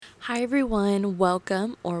Hi everyone,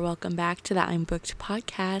 welcome back to the I'm Booked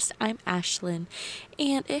podcast. I'm Ashlyn,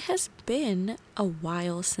 and it has been a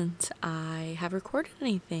while since I have recorded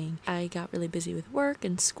anything. I got really busy with work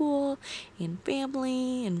and school and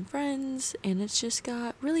family and friends, and it's just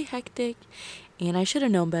got really hectic, and I should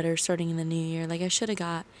have known better starting in the new year. I should have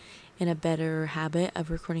got in a better habit of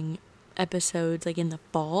recording episodes in the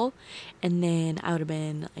fall, and then I would have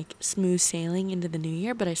been smooth sailing into the new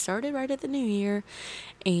year. But I started right at the new year,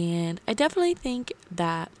 and I definitely think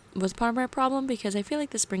that was part of my problem, because I feel like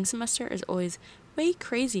the spring semester is always way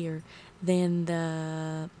crazier than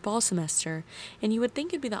the fall semester, and you would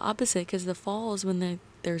think it'd be the opposite, because the fall is when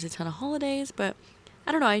there's a ton of holidays. But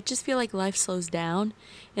I don't know, I just feel like life slows down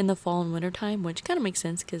in the fall and winter time, which kind of makes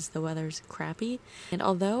sense because the weather's crappy. And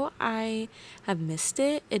although I have missed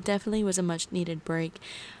it, it definitely was a much needed break.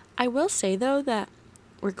 I will say though that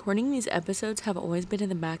recording these episodes have always been in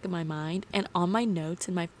the back of my mind, and on my notes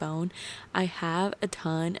in my phone, I have a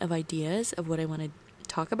ton of ideas of what I want to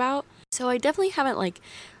talk about. So I definitely haven't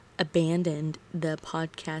abandoned the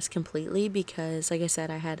podcast completely, because like I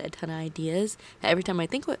said, I had a ton of ideas. Every time I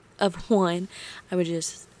think of one, I would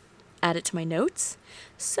just add it to my notes.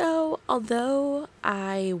 So although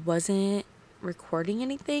I wasn't recording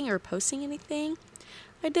anything or posting anything,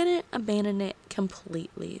 I didn't abandon it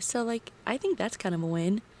completely. So I think that's kind of a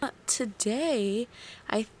win. Today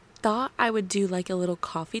I thought I would do a little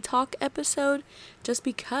coffee talk episode, just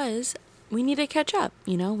because we need to catch up.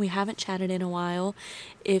 We haven't chatted in a while.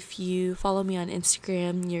 If you follow me on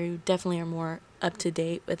Instagram, you definitely are more up to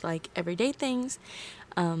date with everyday things.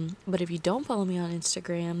 But if you don't follow me on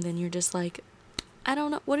Instagram, then you're just I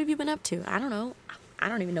don't know, what have you been up to? I don't know. I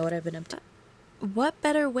don't even know what I've been up to. What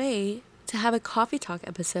better way to have a coffee talk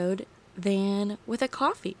episode than with a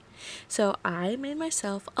coffee? So I made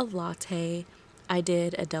myself a latte. I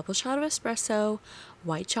did a double shot of espresso,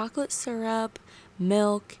 white chocolate syrup,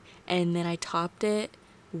 milk, and then I topped it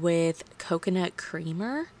with coconut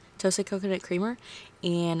creamer, toasted coconut creamer,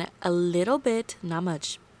 and a little bit, not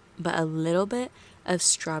much, but a little bit of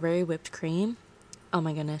strawberry whipped cream. Oh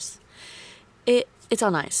my goodness. It's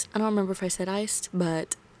on ice. I don't remember if I said iced,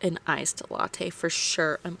 but an iced latte for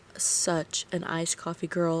sure. I'm such an iced coffee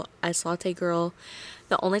girl, iced latte girl.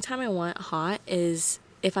 The only time I want hot is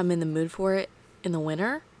if I'm in the mood for it in the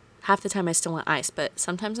winter. Half the time I still want ice, but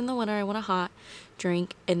sometimes in the winter I want a hot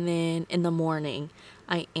drink. And then in the morning,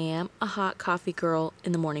 I am a hot coffee girl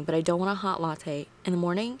in the morning, but I don't want a hot latte. In the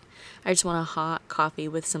morning, I just want a hot coffee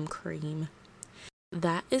with some cream.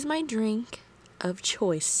 That is my drink of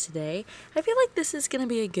choice today. I feel like this is going to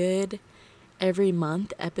be a good every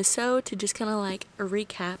month episode to just kind of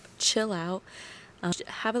recap, chill out,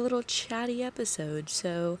 have a little chatty episode.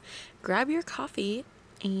 So grab your coffee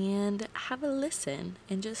and have a listen,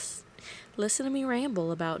 and just listen to me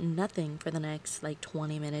ramble about nothing for the next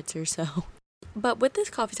 20 minutes or so. But with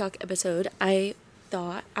this coffee talk episode, I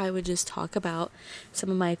thought I would just talk about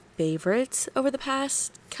some of my favorites over the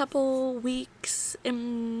past couple weeks,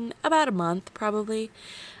 in about a month probably.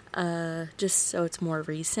 Just so it's more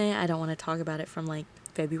recent. I don't want to talk about it from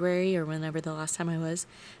February or whenever the last time I was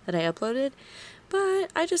that I uploaded.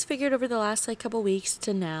 But I just figured over the last couple weeks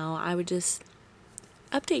to now, I would just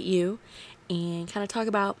update you and kind of talk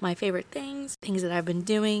about my favorite things that I've been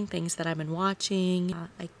doing, things that I've been watching.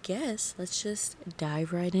 I guess let's just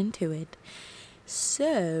dive right into it.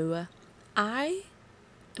 So, I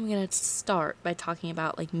am going to start by talking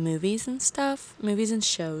about movies and stuff. Movies and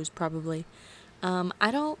shows, probably.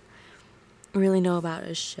 I don't really know about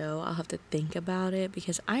a show. I'll have to think about it,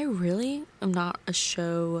 because I really am not a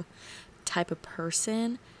show type of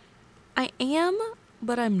person. I am,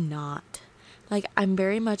 but I'm not. I'm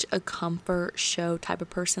very much a comfort show type of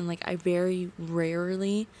person. I very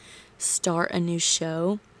rarely start a new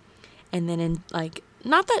show and then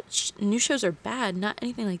not that new shows are bad, not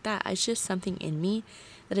anything like that. It's just something in me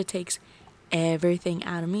that it takes everything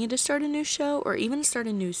out of me to start a new show, or even start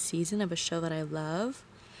a new season of a show that I love.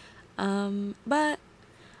 But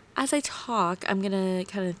as I talk, I'm gonna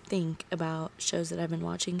kind of think about shows that I've been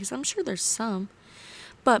watching, because I'm sure there's some.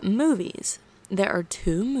 But movies, there are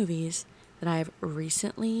two movies that I've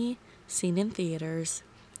recently seen in theaters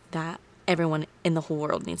that everyone in the whole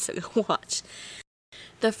world needs to go watch.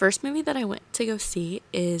 The first movie that I went to go see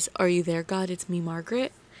is Are You There, God? It's Me,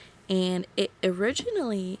 Margaret. And it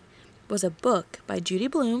originally was a book by Judy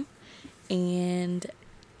Blume, and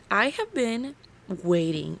I have been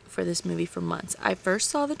waiting for this movie for months. I first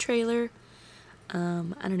saw the trailer, I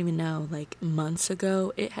don't even know, months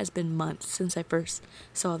ago. It has been months since I first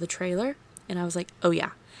saw the trailer, and I was like, oh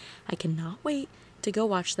yeah, I cannot wait to go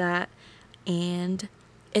watch that. And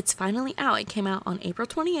it's finally out. It came out on April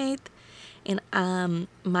 28th. And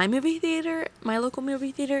my local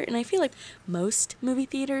movie theater, and I feel like most movie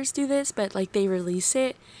theaters do this, but like they release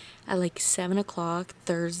it at like 7 o'clock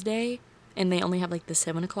Thursday, and they only have like the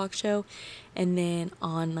 7 o'clock show, and then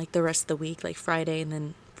on like the rest of the week, like Friday and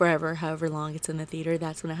then forever, however long it's in the theater,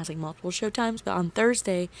 that's when it has like multiple show times. But on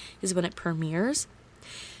Thursday is when it premieres.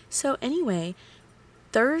 So anyway,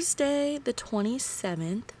 Thursday the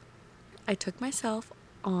 27th, I took myself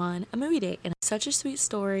on a movie date, and it's such a sweet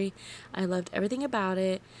story. I loved everything about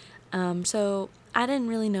it. So I didn't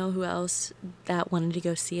really know who else that wanted to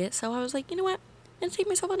go see it, so I was like, you know what, I'm gonna take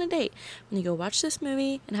myself on a date. I'm gonna go watch this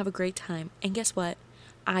movie and have a great time. And guess what?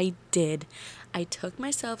 I did. I took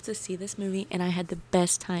myself to see this movie, and I had the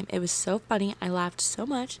best time. It was so funny. I laughed so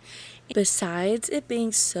much. Besides it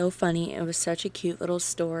being so funny, it was such a cute little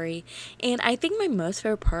story. And I think my most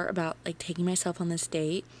favorite part about like taking myself on this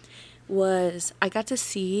date was I got to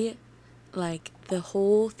see like the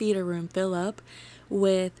whole theater room fill up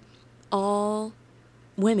with all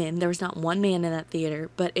women. There was not one man in that theater,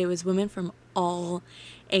 but it was women from all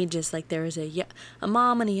ages. Like there was a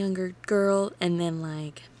mom and a younger girl, and then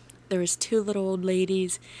like there was two little old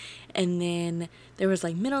ladies, and then there was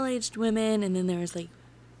like middle-aged women, and then there was like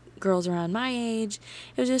girls around my age.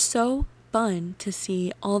 It was just so fun to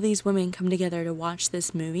see all these women come together to watch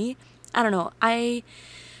this movie. I don't know,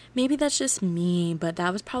 maybe that's just me, but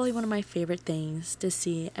that was probably one of my favorite things, to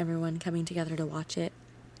see everyone coming together to watch it.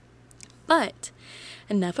 But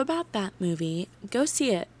enough about that movie. Go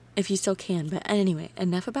see it if you still can. But anyway,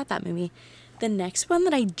 enough about that movie. The next one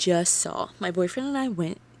that I just saw, my boyfriend and I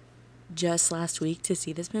went just last week to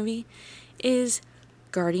see this movie, is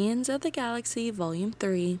Guardians of the Galaxy Volume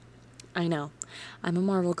 3. I know, I'm a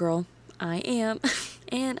Marvel girl. I am.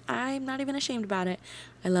 And I'm not even ashamed about it.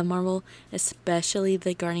 I love Marvel, especially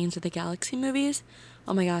the Guardians of the Galaxy movies.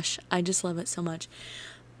 Oh my gosh, I just love it so much.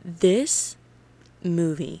 This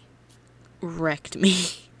movie wrecked me.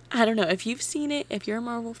 I don't know if you've seen it, if you're a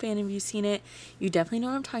Marvel fan, if you've seen it, you definitely know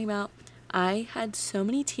what I'm talking about. I had so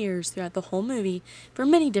many tears throughout the whole movie for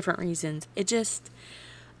many different reasons. It just,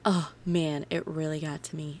 oh man, it really got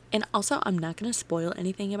to me. And also, I'm not going to spoil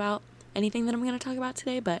anything about anything that I'm going to talk about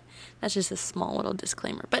today, but that's just a small little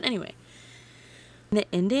disclaimer. But anyway, the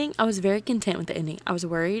ending, I was very content with the ending. I was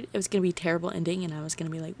worried it was going to be a terrible ending, and I was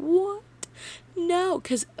going to be like, what? No,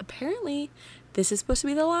 because apparently this is supposed to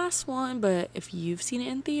be the last one, but if you've seen it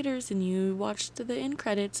in theaters and you watched the end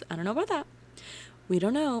credits, I don't know about that. We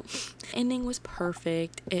don't know. The ending was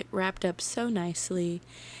perfect. It wrapped up so nicely.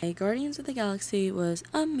 Guardians of the Galaxy was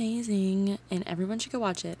amazing, and everyone should go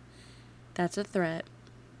watch it. That's a threat.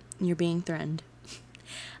 You're being threatened.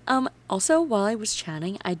 Also, while I was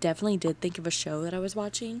chatting, I definitely did think of a show that I was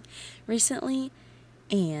watching recently,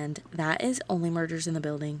 and that is Only Murders in the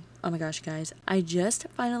Building. Oh my gosh, guys. I just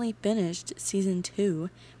finally finished season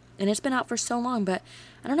 2, and it's been out for so long, but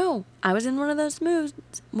I don't know. I was in one of those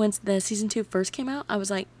moods when the season 2 first came out. I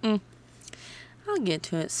was like, I'll get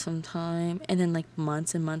to it sometime. And then like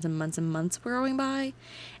months and months and months and months were going by.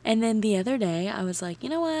 And then the other day, I was like, you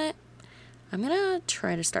know what? I'm gonna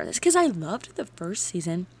try to start this, because I loved the first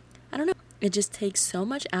season. I don't know. It just takes so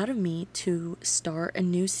much out of me to start a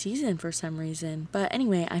new season for some reason. But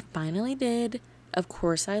anyway, I finally did. Of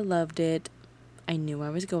course, I loved it. I knew I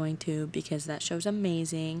was going to, because that show's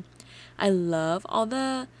amazing. I love all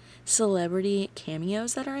the celebrity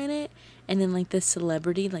cameos that are in it. And then like the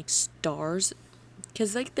celebrity like stars.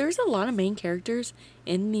 Because like there's a lot of main characters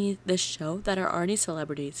in this show that are already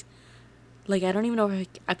celebrities. Like, I don't even know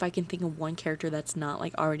if I can think of one character that's not,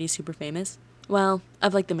 like, already super famous. Well,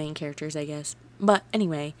 of, like, the main characters, I guess. But,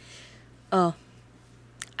 anyway. Oh,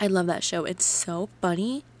 I love that show. It's so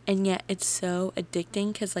funny, and yet it's so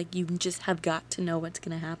addicting, because, like, you just have got to know what's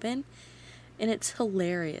going to happen. And it's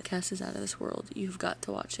hilarious. Cast is out of this world. You've got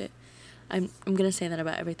to watch it. I'm going to say that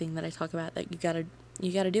about everything that I talk about, that you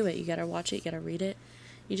gotta do it. You gotta watch it. You gotta read it.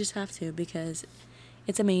 You just have to, because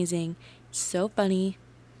it's amazing. It's so funny.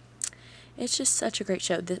 It's just such a great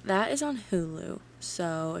show. That is on Hulu.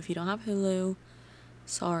 So if you don't have Hulu,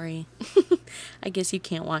 sorry. I guess you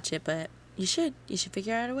can't watch it, but you should. You should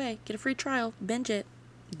figure out a way. Get a free trial. Binge it.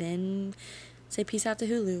 Then say peace out to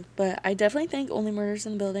Hulu. But I definitely think Only Murders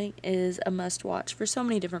in the Building is a must watch for so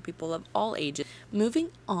many different people of all ages.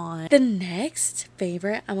 Moving on. The next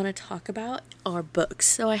favorite I want to talk about are books.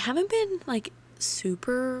 So I haven't been like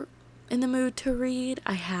super in the mood to read.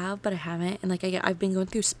 I have, but I haven't. And like I've been going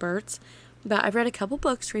through spurts. But I've read a couple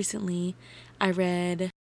books recently. I read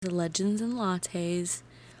The Legends and Lattes.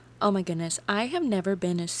 Oh my goodness. I have never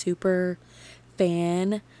been a super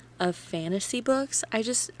fan of fantasy books. I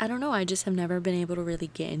don't know, I just have never been able to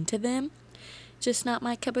really get into them. Just not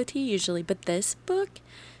my cup of tea usually. But this book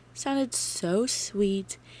sounded so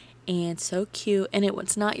sweet and so cute, and it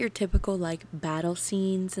was not your typical like battle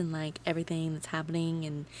scenes and like everything that's happening,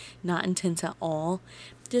 and not intense at all.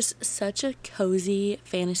 Just such a cozy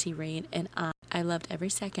fantasy read, and I loved every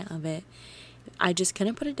second of it. I just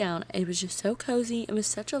couldn't put it down. It was just so cozy. It was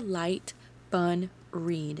such a light, fun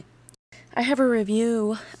read. I have a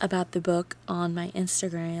review about the book on my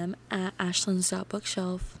Instagram at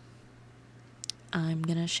ashlyn's.bookshelf. I'm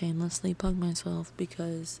gonna shamelessly plug myself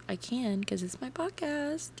because I can, because it's my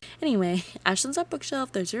podcast. Anyway, Ashland's Up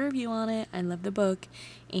Bookshelf, there's a review on it. I love the book,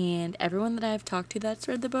 and everyone that I've talked to that's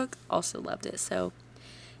read the book also loved it. So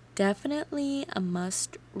definitely a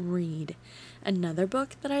must read. Another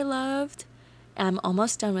book that I loved, I'm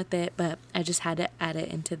almost done with it, but I just had to add it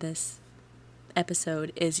into this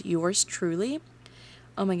episode, is Yours Truly.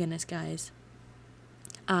 Oh my goodness, guys.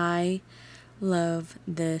 I love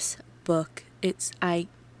this book. I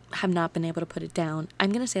have not been able to put it down.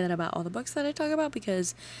 I'm going to say that about all the books that I talk about,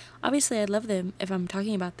 because obviously I love them if I'm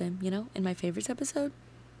talking about them, in my favorites episode.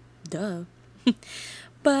 Duh.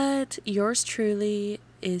 But Yours Truly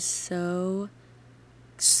is so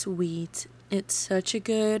sweet. It's such a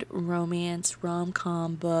good romance,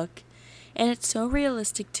 rom-com book. And it's so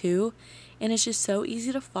realistic too. And it's just so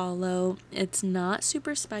easy to follow. It's not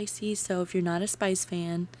super spicy, so if you're not a spice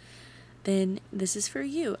fan, then this is for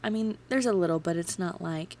you. I mean, there's a little, but it's not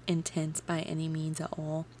like intense by any means at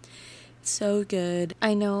all. It's so good.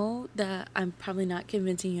 I know that I'm probably not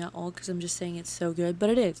convincing you at all because I'm just saying it's so good,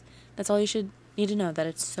 but it is. That's all you should need to know, that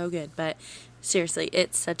it's so good. But seriously,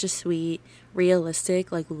 it's such a sweet,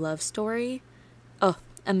 realistic, like love story. Oh,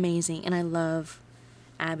 amazing. And I love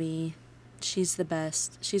Abby. She's the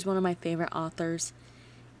best. She's one of my favorite authors.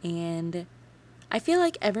 And I feel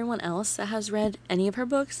like everyone else that has read any of her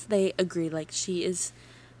books, they agree, like she is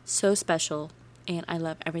so special, and I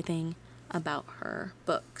love everything about her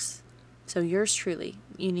books. So Yours Truly,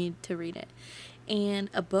 you need to read it. And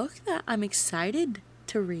a book that I'm excited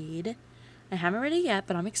to read, I haven't read it yet,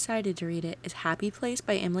 but I'm excited to read it, is Happy Place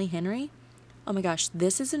by Emily Henry. Oh my gosh,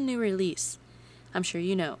 this is a new release. I'm sure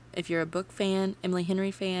you know. If you're a book fan, Emily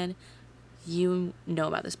Henry fan, you know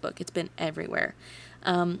about this book. It's been everywhere.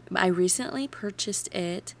 I recently purchased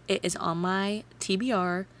it. It is on my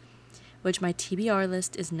TBR, which my TBR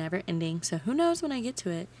list is never ending. So who knows when I get to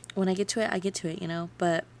it. When I get to it, I get to it,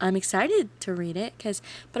 But I'm excited to read it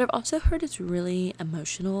but I've also heard it's really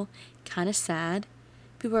emotional, kind of sad.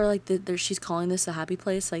 People are like, she's calling this a happy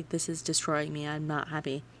place. Like, this is destroying me. I'm not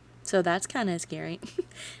happy. So that's kind of scary.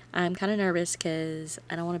 I'm kind of nervous because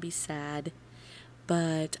I don't want to be sad.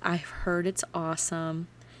 But I've heard it's awesome,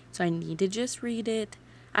 so I need to just read it.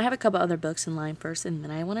 I have a couple other books in line first, and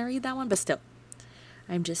then I want to read that one, but still,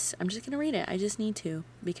 I'm just gonna read it. I just need to,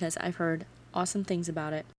 because I've heard awesome things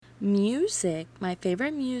about it. Music, my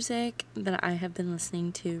favorite music that I have been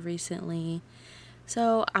listening to recently.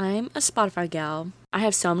 So I'm a Spotify gal. I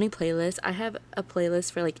have so many playlists. I have a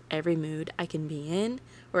playlist for like every mood I can be in,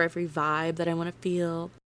 or every vibe that I want to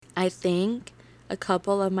feel. I think a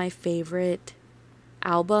couple of my favorite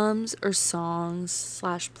albums or songs /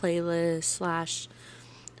 playlists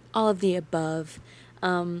 / all of the above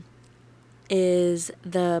is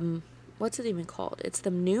the, what's it even called? It's the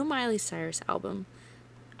new Miley Cyrus album.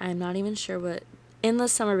 I'm not even sure what,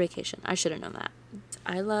 Endless Summer Vacation. I should have known that.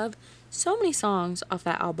 I love so many songs off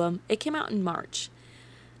that album. It came out in March.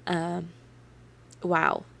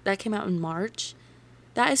 Wow, that came out in March.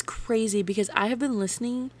 That is crazy, because I have been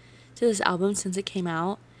listening to this album since it came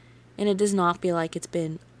out, and it does not feel like it's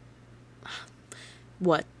been,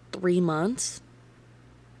 3 months?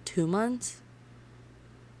 2 months?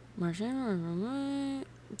 March,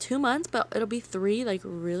 2 months, but it'll be 3, like,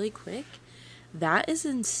 really quick. That is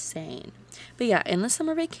insane. But yeah, Endless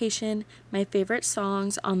Summer Vacation, my favorite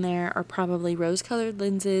songs on there are probably Rose Colored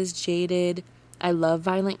Lenses, Jaded. I love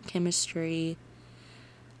Violent Chemistry.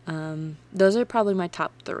 Those are probably my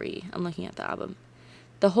top 3. I'm looking at the album.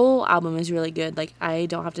 The whole album is really good. Like, I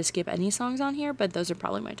don't have to skip any songs on here, but those are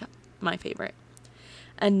probably my favorite.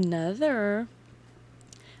 Another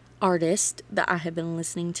artist that I have been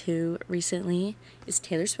listening to recently is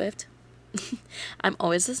Taylor Swift. I'm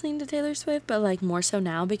always listening to Taylor Swift, but like more so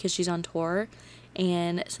now because she's on tour,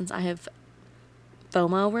 and since I have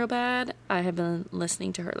FOMO real bad, I have been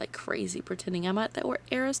listening to her like crazy, pretending I'm at the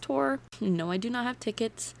Eras tour. No, I do not have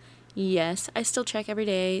tickets. Yes, I still check every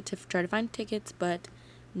day to try to find tickets, but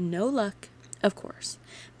no luck, of course.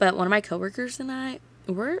 But one of my coworkers and I,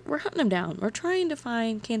 we're hunting them down. We're trying to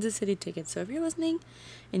find Kansas City tickets. So if you're listening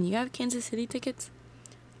and you have Kansas City tickets,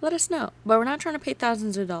 let us know. But we're not trying to pay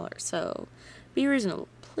thousands of dollars, so be reasonable,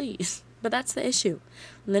 please. But that's the issue.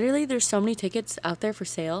 Literally, there's so many tickets out there for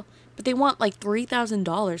sale, but they want like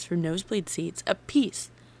 $3,000 for nosebleed seats a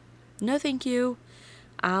piece. No, thank you.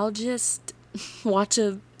 I'll just watch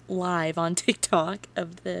a live on TikTok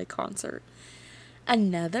of the concert.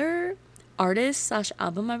 Another artist slash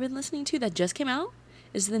album I've been listening to that just came out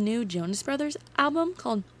is the new Jonas Brothers album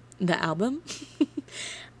called The Album.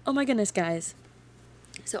 Oh my goodness, guys.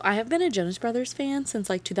 So I have been a Jonas Brothers fan since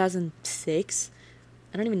like 2006.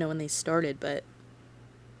 I don't even know when they started, but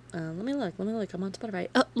let me look. I'm on Spotify.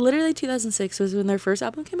 Literally 2006 was when their first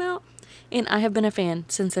album came out, and I have been a fan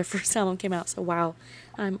since their first album came out. So wow,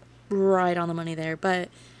 I'm right on the money there. But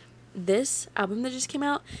this album that just came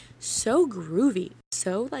out, so groovy,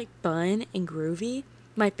 so like fun and groovy.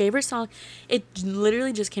 My favorite song, it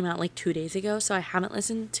literally just came out like 2 days ago, so I haven't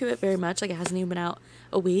listened to it very much. Like, it hasn't even been out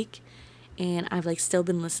a week, and I've like still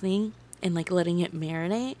been listening and like letting it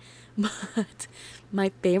marinate. But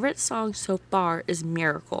my favorite song so far is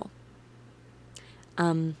Miracle.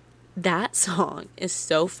 That song is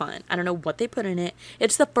so fun. I don't know what they put in it.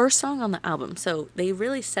 It's the first song on the album, so they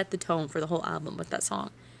really set the tone for the whole album with that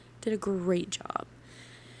song. Did a great job.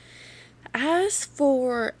 As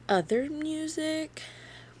for other music,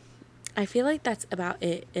 I feel like that's about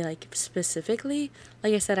it. Like, specifically,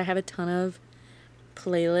 like I said, I have a ton of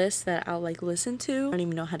playlists that I'll like listen to. I don't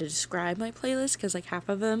even know how to describe my playlist because like half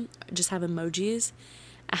of them just have emojis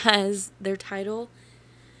as their title.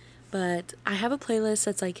 But I have a playlist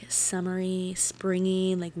that's like summery,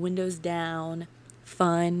 springy, like windows down,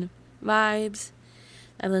 fun vibes.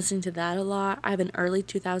 I'm listening to that a lot. I have an early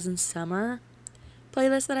 2000s summer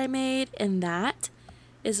playlist that I made, and that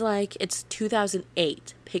is like, it's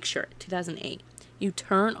 2008. Picture it, 2008. You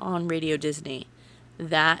turn on Radio Disney.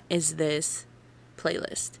 That is this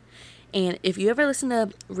playlist. And if you ever listen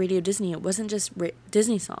to Radio Disney, it wasn't just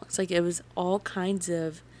Disney songs. Like, it was all kinds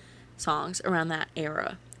of songs around that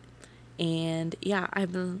era. And yeah,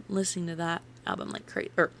 I've been listening to that album like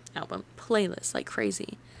playlist like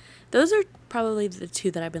crazy. Those are probably the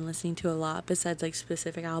two that I've been listening to a lot besides like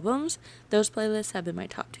specific albums. Those playlists have been my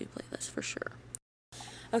top 2 playlists for sure.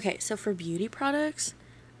 Okay, so for beauty products,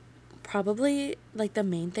 probably like the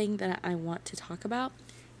main thing that I want to talk about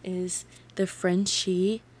is the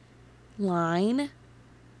Frenchie line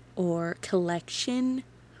or collection,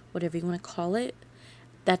 whatever you want to call it.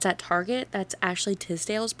 That's at Target. That's Ashley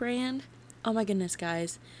Tisdale's brand. Oh my goodness,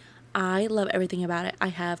 guys. I love everything about it. I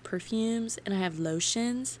have perfumes and I have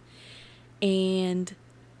lotions, and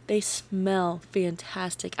they smell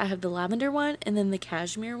fantastic. I have the lavender one and then the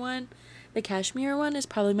cashmere one. The cashmere one is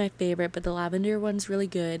probably my favorite, but the lavender one's really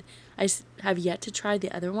good. I have yet to try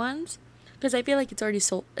the other ones because I feel like it's already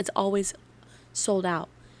sold. It's always sold out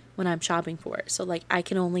when I'm shopping for it. So like I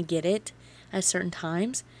can only get it at certain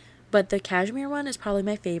times. But the cashmere one is probably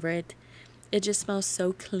my favorite. It just smells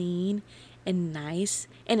so clean and nice,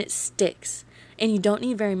 and it sticks. And you don't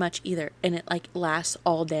need very much either, and it like lasts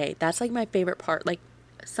all day. That's like my favorite part. Like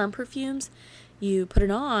some perfumes, you put it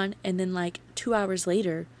on and then like 2 hours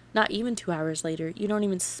later, not even 2 hours later, you don't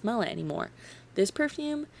even smell it anymore. This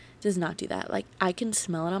perfume does not do that. Like, I can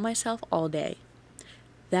smell it on myself all day.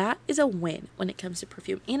 That is a win when it comes to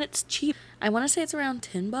perfume, and it's cheap. I want to say it's around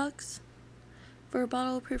 $10 for a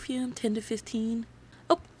bottle of perfume, 10 to 15.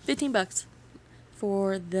 Oh, $15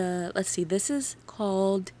 for the, let's see, this is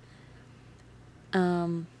called,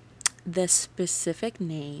 the specific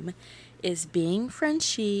name is Being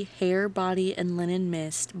Frenchie Hair, Body, and Linen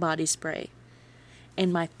Mist Body Spray.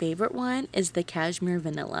 And my favorite one is the Cashmere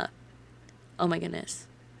Vanilla. Oh my goodness.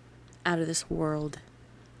 Out of this world.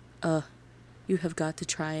 You have got to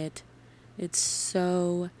try it. It's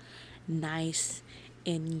so nice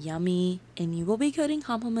and yummy, and you will be getting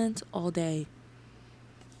compliments all day.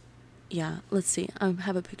 Yeah, let's see. I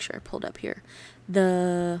have a picture I pulled up here.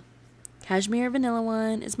 The Cashmere Vanilla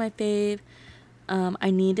one is my fave. I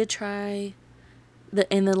need to try the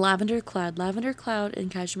Lavender Cloud. Lavender Cloud and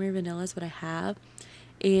Cashmere Vanilla is what I have.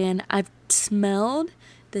 And I've smelled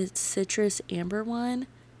the Citrus Amber one,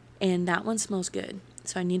 and that one smells good.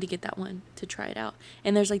 So I need to get that one to try it out.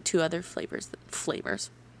 And there's like 2 other flavors.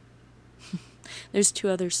 There's 2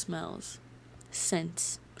 other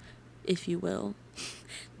scents, if you will,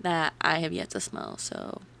 that I have yet to smell.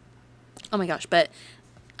 So, oh my gosh, but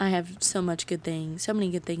I have so many good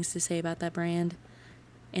things to say about that brand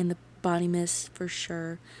and the body mist for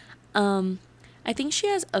sure. I think she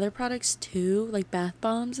has other products too, like bath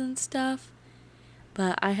bombs and stuff,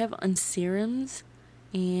 but I have serums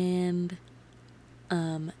and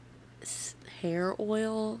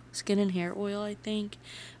skin and hair oil, I think.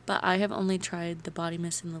 But I have only tried the body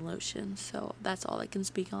mist and the lotion, so that's all I can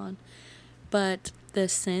speak on. But the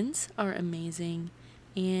scents are amazing,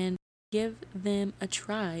 and give them a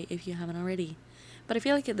try if you haven't already. But I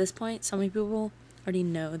feel like at this point, so many people already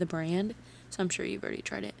know the brand, so I'm sure you've already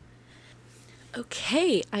tried it.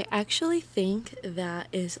 Okay, I actually think that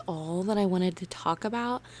is all that I wanted to talk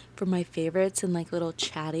about for my favorites and like little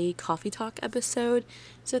chatty coffee talk episode.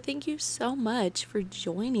 So thank you so much for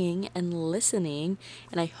joining and listening,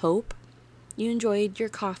 and I hope you enjoyed your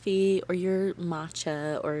coffee or your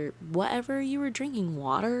matcha or whatever you were drinking,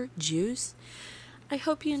 water, juice. I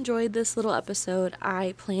hope you enjoyed this little episode.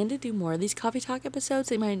 I plan to do more of these coffee talk episodes.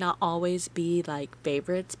 They might not always be like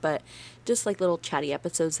favorites, but just like little chatty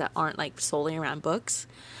episodes that aren't like solely around books.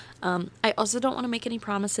 I also don't want to make any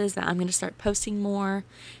promises that I'm going to start posting more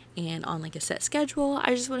and on like a set schedule.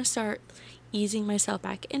 I just want to start easing myself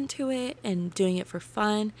back into it and doing it for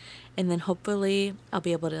fun. And then hopefully I'll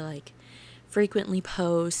be able to like frequently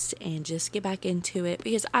post and just get back into it,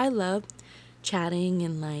 because I love chatting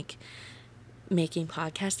and like making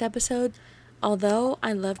podcast episodes. Although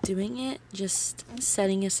I love doing it, just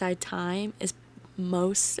setting aside time is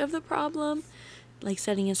most of the problem. Like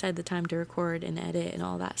setting aside the time to record and edit and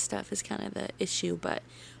all that stuff is kind of the issue, but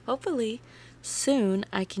hopefully soon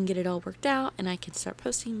I can get it all worked out and I can start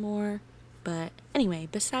posting more. But anyway,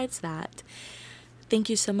 besides that, thank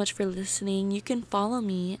you so much for listening. You can follow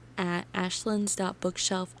me at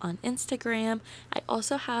ashlins.bookshelf on Instagram. I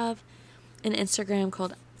also have an Instagram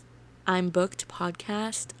called I'm Booked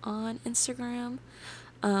Podcast on Instagram.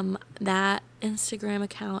 That Instagram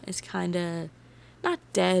account is kind of not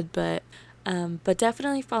dead, but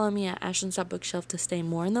definitely follow me at ashlins.bookshelf to stay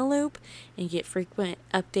more in the loop and get frequent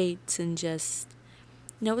updates and just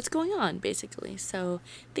know what's going on, basically. So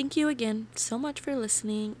thank you again so much for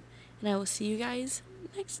listening, and I will see you guys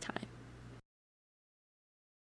next time.